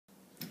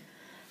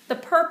The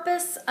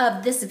purpose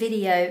of this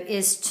video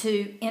is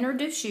to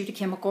introduce you to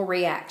chemical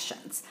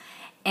reactions.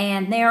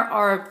 And there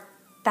are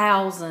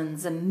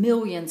thousands and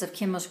millions of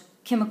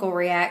chemical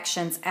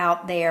reactions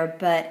out there,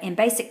 but in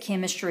basic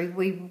chemistry,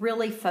 we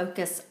really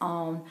focus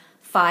on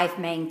 5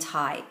 main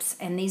types.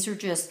 And these are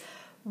just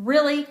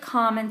really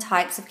common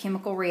types of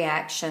chemical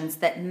reactions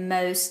that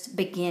most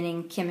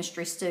beginning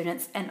chemistry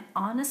students, and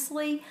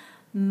honestly,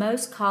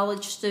 most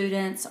college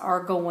students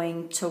are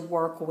going to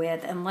work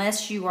with,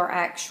 unless you are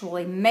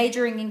actually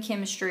majoring in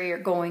chemistry or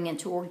going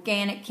into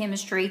organic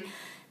chemistry.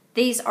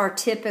 These are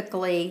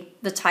typically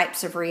the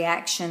types of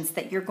reactions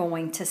that you're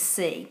going to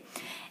see.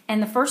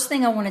 And the first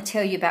thing I want to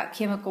tell you about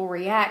chemical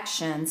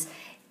reactions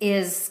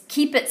is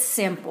keep it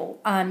simple.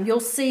 You'll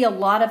see a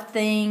lot of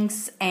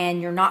things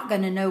and you're not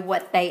going to know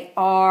what they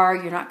are.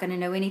 You're not going to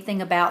know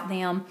anything about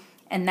them,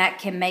 and that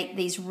can make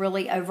these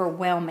really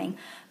overwhelming.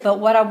 But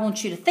what I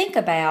want you to think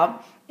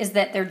about is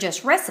that they're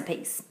just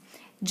recipes.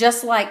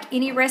 Just like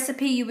any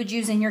recipe you would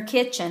use in your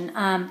kitchen.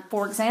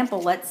 For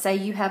example, let's say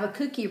you have a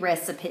cookie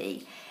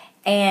recipe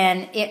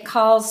and it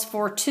calls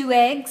for 2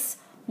 eggs,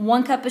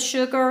 1 cup of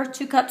sugar,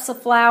 2 cups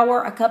of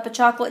flour, a cup of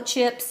chocolate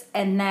chips,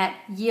 and that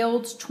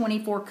yields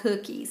 24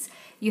 cookies.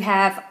 You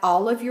have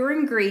all of your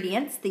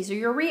ingredients, these are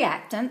your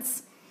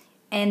reactants,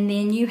 and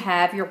then you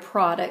have your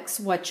products,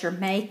 what you're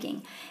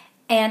making.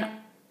 And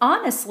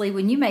honestly,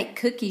 when you make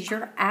cookies,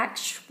 you're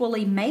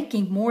actually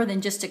making more than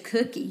just a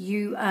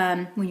cookie.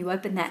 When you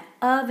open that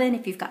oven,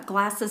 if you've got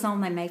glasses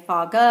on, they may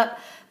fog up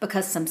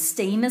because some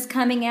steam is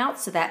coming out,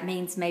 so that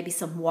means maybe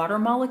some water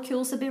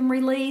molecules have been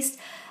released.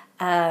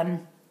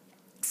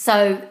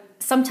 So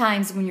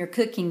sometimes when you're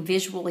cooking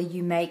visually,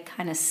 you may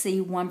kind of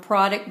see one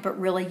product, but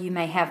really you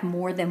may have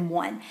more than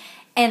one.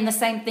 And the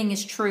same thing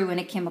is true in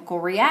a chemical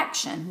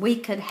reaction. We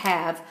could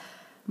have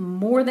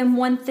more than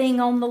one thing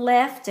on the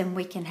left, and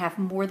we can have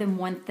more than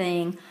one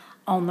thing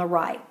on the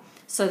right.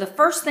 So the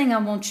first thing I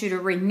want you to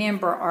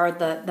remember are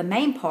the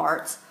main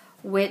parts,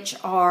 which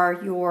are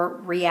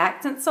your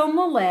reactants on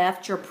the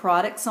left, your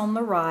products on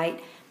the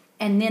right,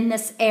 and then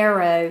this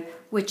arrow,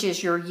 which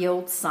is your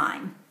yield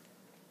sign.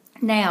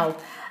 Now,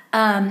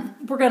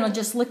 we're going to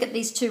just look at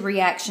these 2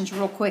 reactions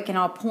real quick, and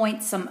I'll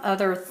point some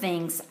other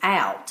things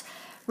out.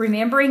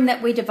 Remembering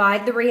that we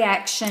divide the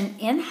reaction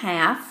in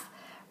half,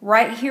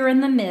 right here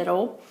in the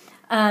middle,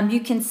 you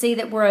can see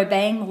that we're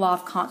obeying the law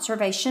of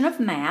conservation of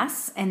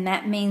mass, and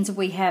that means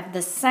we have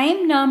the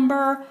same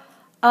number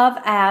of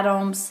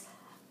atoms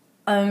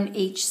on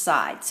each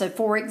side. So,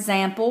 for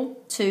example,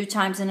 2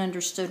 times an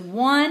understood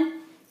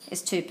 1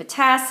 is 2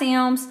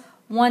 potassiums.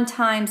 1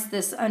 times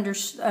this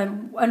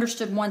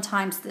understood 1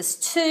 times this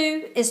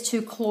 2 is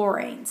 2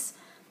 chlorines.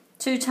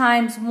 2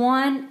 times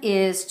 1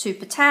 is 2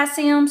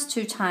 potassiums.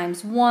 2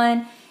 times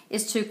 1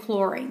 is 2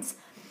 chlorines.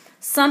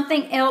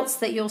 Something else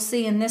that you'll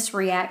see in this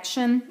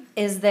reaction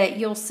is that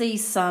you'll see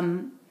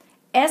some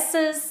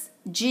S's,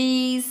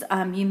 G's,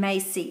 you may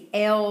see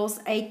L's,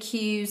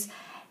 AQ's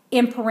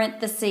in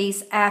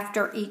parentheses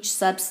after each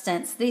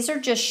substance. These are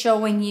just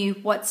showing you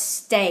what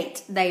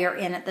state they are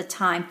in at the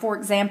time. For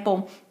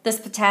example, this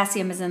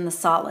potassium is in the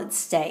solid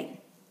state.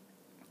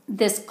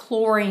 This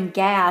chlorine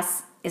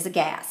gas is a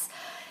gas.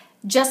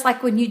 Just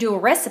like when you do a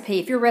recipe,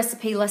 if your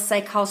recipe, let's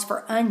say, calls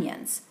for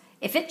onions,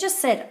 if it just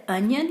said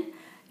onion,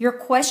 your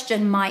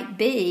question might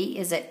be,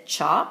 is it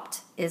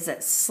chopped? Is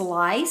it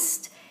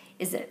sliced?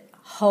 Is it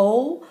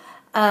whole?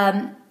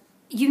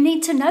 You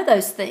need to know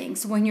those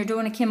things when you're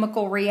doing a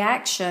chemical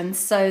reaction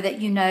so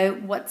that you know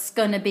what's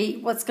going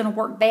to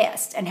work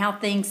best and how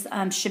things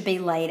should be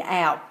laid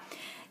out.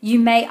 You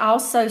may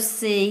also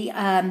see,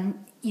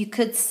 you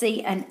could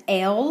see an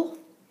L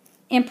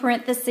in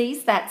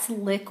parentheses, that's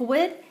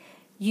liquid.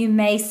 You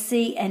may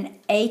see an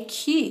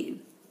AQ.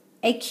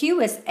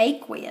 AQ is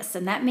aqueous,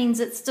 and that means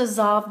it's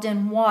dissolved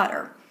in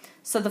water.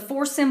 So the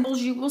 4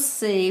 symbols you will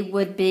see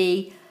would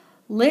be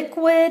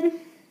liquid,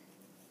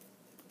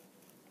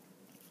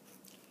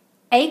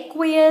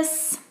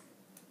 aqueous,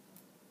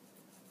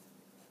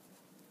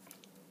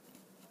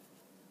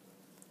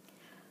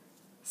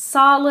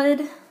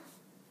 solid,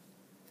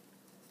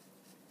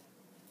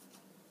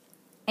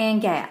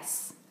 and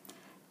gas.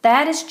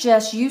 That is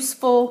just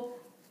useful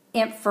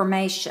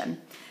information.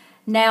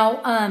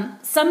 Now,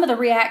 some of the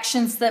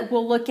reactions that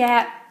we'll look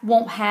at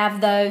won't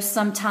have those.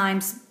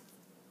 Sometimes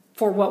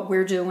for what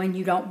we're doing,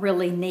 you don't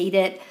really need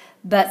it,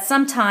 but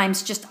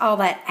sometimes just all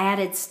that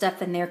added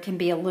stuff in there can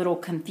be a little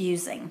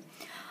confusing.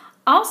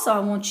 Also, I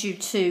want you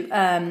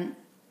to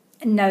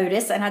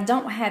notice, and I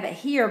don't have it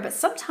here, but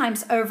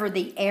sometimes over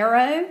the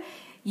arrow,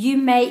 you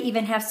may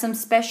even have some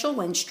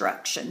special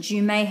instructions.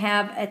 You may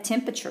have a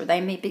temperature. They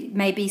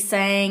may be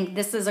saying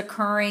this is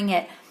occurring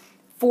at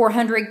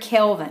 400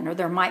 Kelvin, or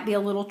there might be a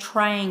little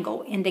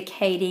triangle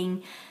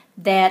indicating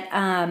that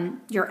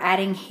you're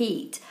adding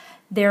heat.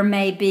 There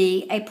may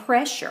be a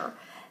pressure.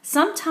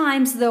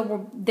 Sometimes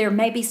there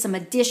may be some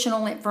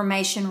additional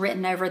information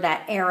written over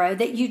that arrow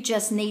that you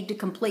just need to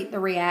complete the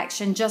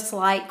reaction. Just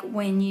like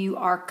when you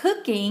are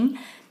cooking,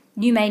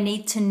 you may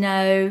need to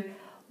know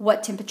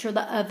what temperature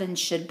the oven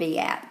should be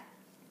at.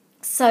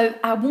 So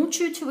I want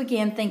you to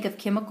again think of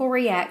chemical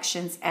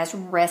reactions as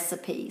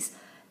recipes.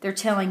 They're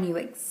telling you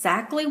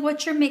exactly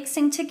what you're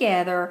mixing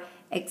together,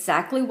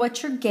 exactly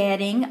what you're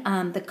getting.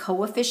 The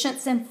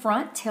coefficients in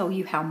front tell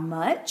you how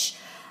much.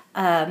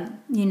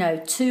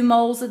 2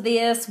 moles of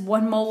this,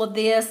 1 mole of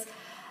this.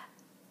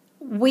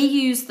 We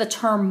use the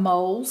term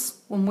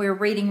moles when we're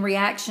reading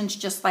reactions,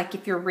 just like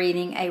if you're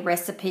reading a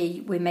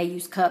recipe, we may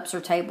use cups or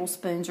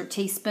tablespoons or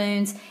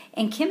teaspoons.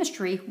 In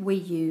chemistry, we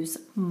use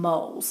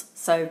moles.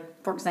 So,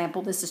 for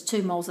example, this is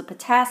 2 moles of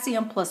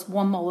potassium plus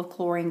 1 mole of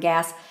chlorine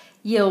gas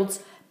yields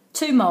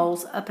 2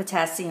 moles of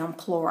potassium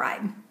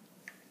chloride.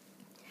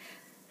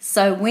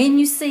 So when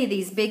you see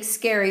these big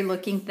scary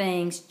looking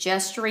things,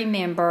 just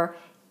remember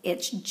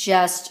it's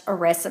just a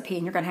recipe,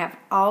 and you're going to have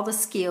all the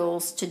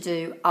skills to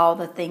do all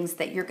the things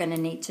that you're going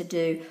to need to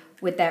do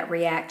with that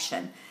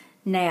reaction.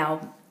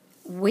 Now,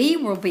 we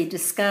will be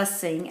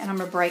discussing, and I'm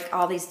going to break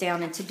all these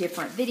down into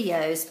different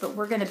videos, but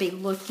we're going to be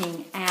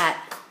looking at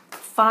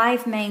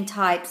 5 main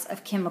types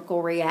of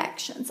chemical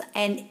reactions.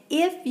 And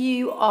if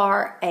you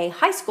are a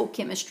high school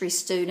chemistry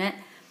student,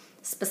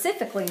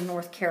 specifically in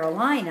North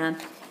Carolina,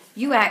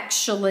 you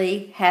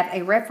actually have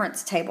a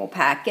reference table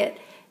packet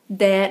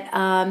that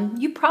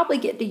you probably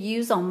get to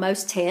use on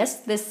most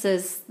tests.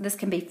 This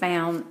can be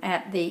found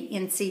at the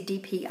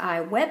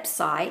NCDPI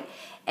website.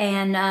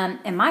 And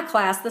in my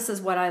class, this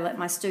is what I let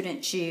my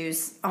students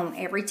use on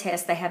every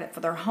test. They have it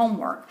for their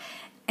homework.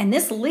 And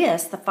this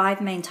lists the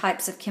 5 main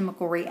types of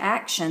chemical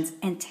reactions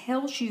and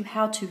tells you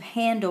how to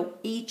handle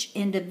each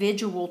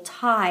individual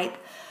type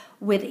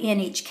within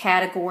each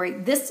category.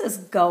 This is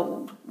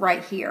gold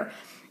right here.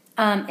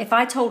 If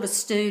I told a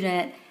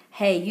student,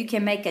 hey, you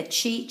can make a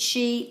cheat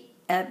sheet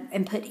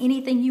and put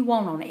anything you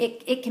want on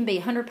it. It can be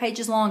 100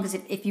 pages long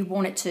if you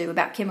want it to,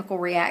 about chemical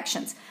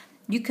reactions.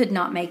 You could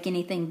not make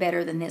anything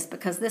better than this,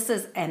 because this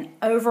is an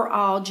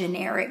overall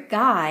generic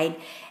guide,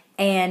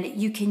 and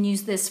you can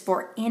use this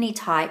for any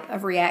type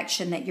of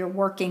reaction that you're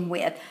working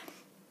with.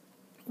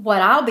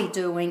 What I'll be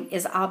doing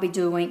is I'll be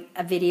doing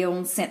a video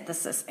on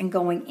synthesis and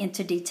going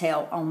into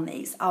detail on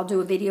these. I'll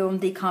do a video on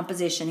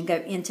decomposition and go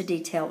into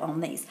detail on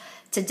these.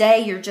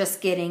 Today you're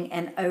just getting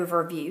an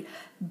overview,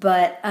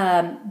 but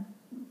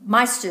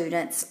my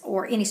students,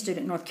 or any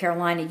student in North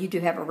Carolina, you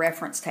do have a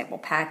reference table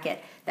packet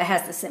that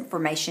has this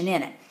information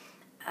in it.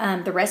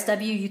 The rest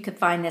of you could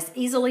find this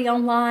easily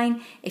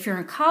online. If you're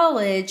in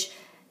college,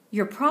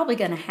 you're probably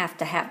going to have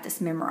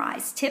this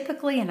memorized.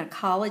 Typically in a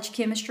college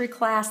chemistry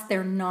class,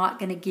 they're not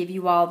going to give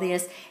you all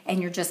this, and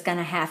you're just going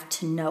to have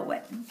to know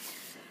it.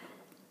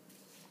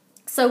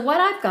 So what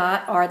I've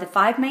got are the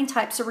 5 main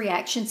types of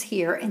reactions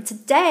here, and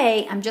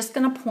today I'm just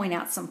going to point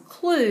out some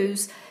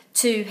clues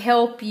to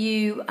help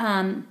you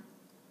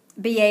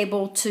be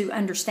able to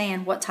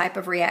understand what type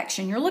of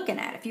reaction you're looking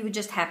at if you would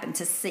just happen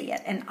to see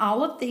it. And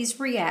all of these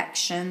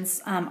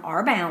reactions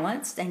are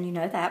balanced, and you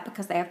know that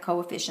because they have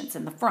coefficients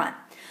in the front.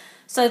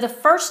 So the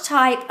first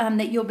type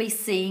that you'll be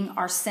seeing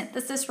are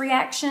synthesis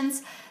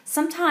reactions.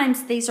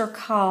 Sometimes these are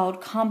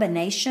called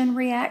combination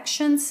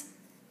reactions.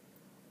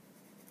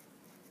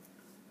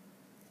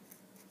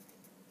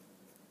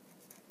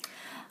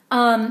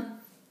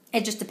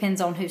 It just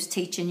depends on who's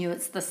teaching you.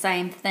 It's the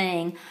same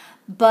thing.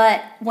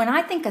 But when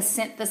I think of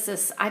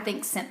synthesis, I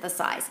think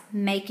synthesize,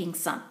 making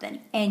something.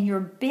 And your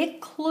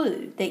big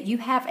clue that you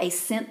have a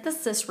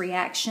synthesis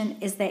reaction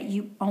is that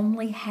you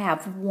only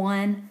have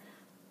one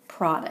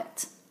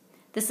product.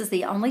 This is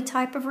the only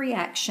type of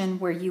reaction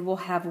where you will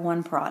have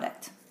one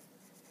product.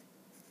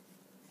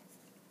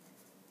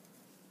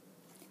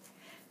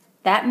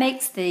 That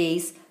makes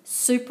these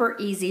super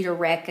easy to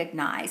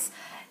recognize.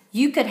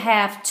 You could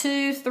have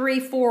 2, 3,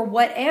 4,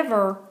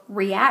 whatever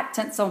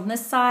reactants on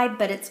this side,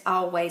 but it's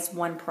always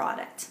one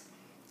product.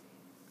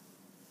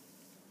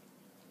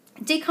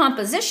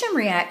 Decomposition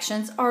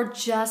reactions are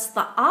just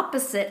the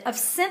opposite of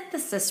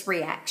synthesis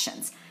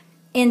reactions.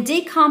 In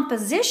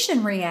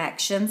decomposition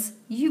reactions,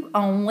 you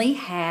only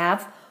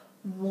have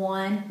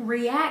one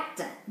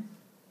reactant.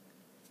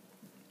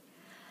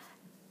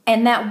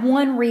 And that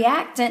one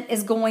reactant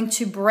is going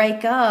to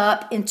break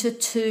up into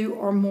 2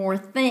 or more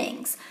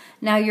things.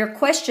 Now, your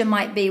question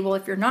might be, well,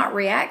 if you're not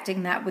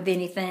reacting that with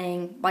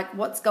anything, like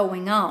what's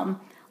going on?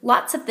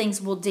 Lots of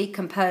things will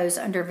decompose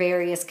under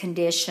various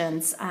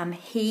conditions.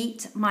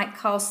 Heat might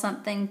cause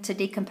something to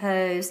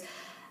decompose,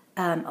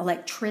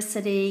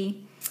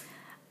 electricity,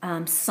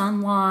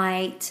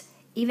 sunlight,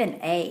 even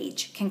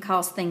age can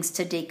cause things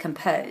to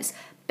decompose.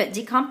 But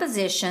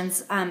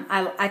decompositions,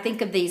 I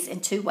think of these in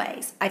 2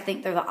 ways. I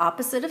think they're the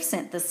opposite of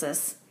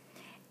synthesis,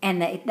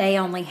 and they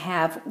only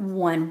have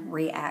one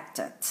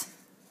reactant.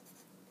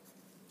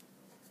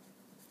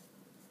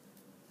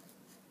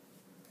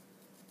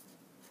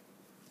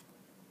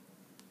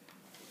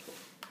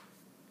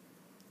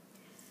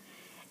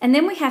 And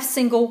then we have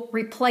single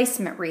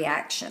replacement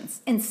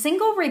reactions. In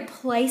single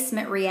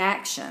replacement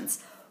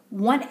reactions,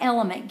 one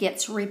element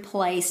gets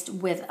replaced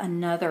with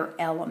another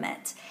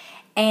element.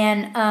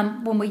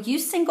 And when we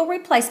use single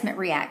replacement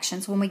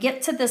reactions, when we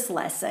get to this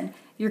lesson,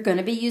 you're going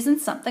to be using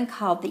something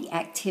called the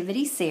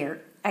activity series.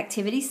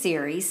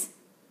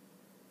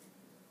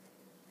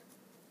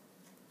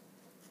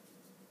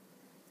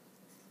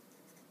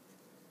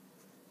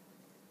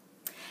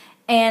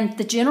 And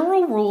the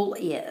general rule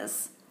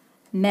is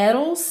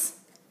metals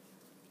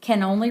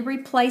can only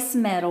replace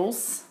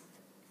metals.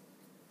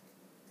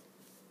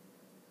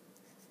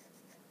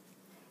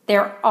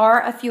 There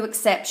are a few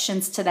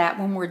exceptions to that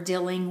when we're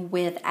dealing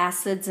with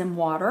acids and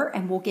water,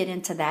 and we'll get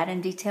into that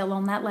in detail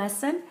on that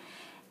lesson.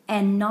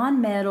 And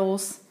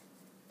nonmetals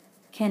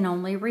can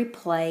only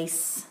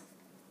replace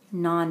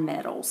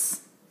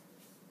nonmetals.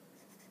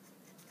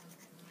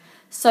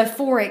 So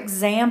for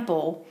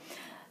example,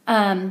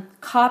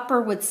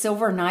 copper with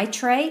silver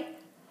nitrate,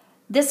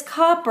 this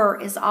copper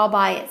is all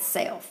by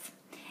itself.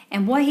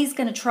 And what he's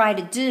going to try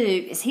to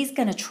do is he's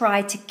going to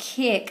try to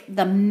kick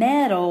the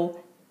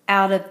metal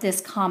out of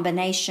this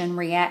combination,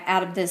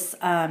 out of this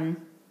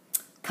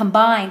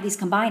these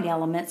combined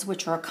elements,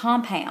 which are a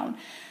compound.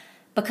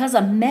 Because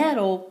a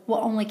metal will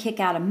only kick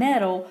out a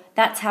metal,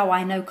 that's how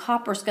I know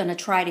copper's going to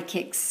try to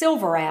kick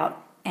silver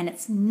out, and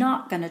it's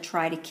not going to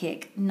try to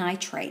kick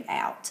nitrate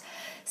out.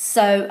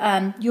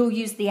 So you'll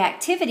use the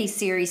activity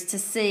series to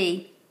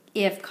see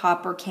if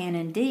copper can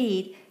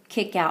indeed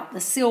kick out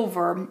the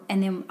silver,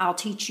 and then I'll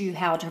teach you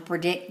how to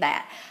predict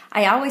that.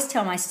 I always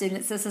tell my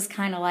students this is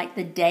kind of like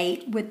the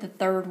date with the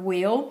third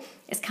wheel.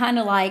 It's kind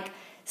of like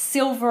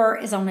silver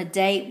is on a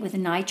date with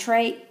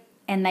nitrate,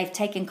 and they've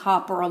taken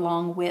copper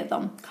along with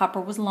them. Copper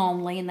was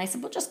lonely, and they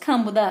said, well, just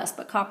come with us,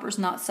 but copper's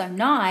not so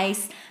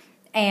nice.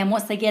 And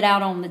once they get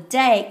out on the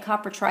date,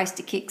 copper tries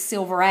to kick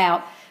silver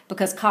out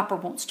because copper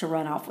wants to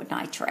run off with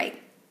nitrate.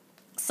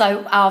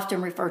 So I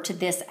often refer to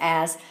this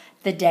as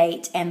the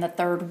date and the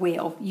third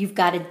wheel. You've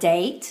got a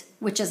date,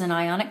 which is an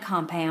ionic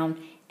compound,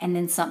 and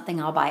then something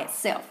all by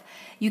itself.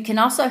 You can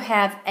also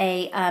have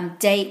a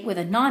date with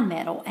a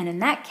nonmetal, and in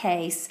that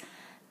case,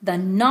 the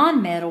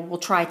nonmetal will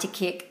try to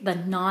kick the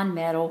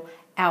nonmetal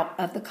out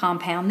of the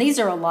compound. These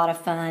are a lot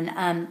of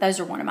fun. Those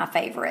are one of my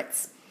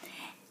favorites.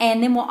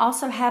 And then we'll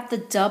also have the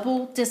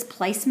double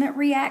displacement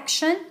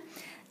reaction.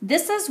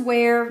 This is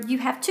where you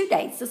have two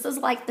dates. This is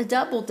like the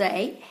double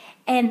date,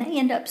 and they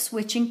end up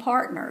switching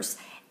partners.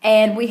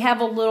 And we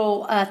have a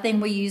little thing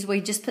we use. We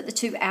just put the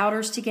two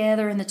outers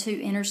together and the two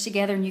inners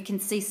together, and you can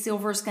see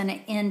silver is going to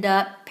end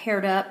up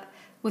paired up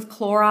with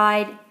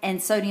chloride,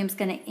 and sodium is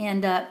going to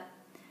end up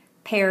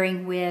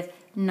pairing with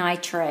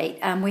nitrate.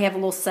 We have a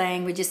little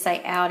saying. We just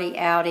say outie,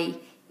 outie,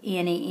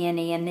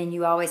 any, and then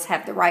you always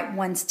have the right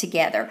ones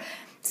together.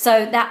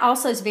 So that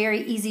also is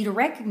very easy to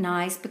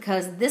recognize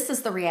because this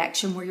is the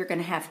reaction where you're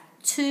going to have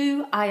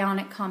two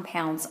ionic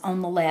compounds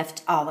on the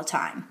left all the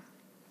time.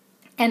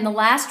 And the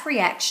last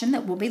reaction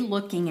that we'll be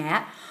looking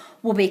at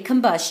will be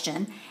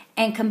combustion.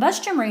 And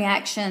combustion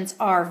reactions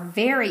are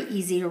very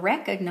easy to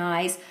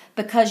recognize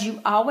because you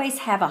always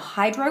have a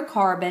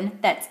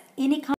hydrocarbon that's any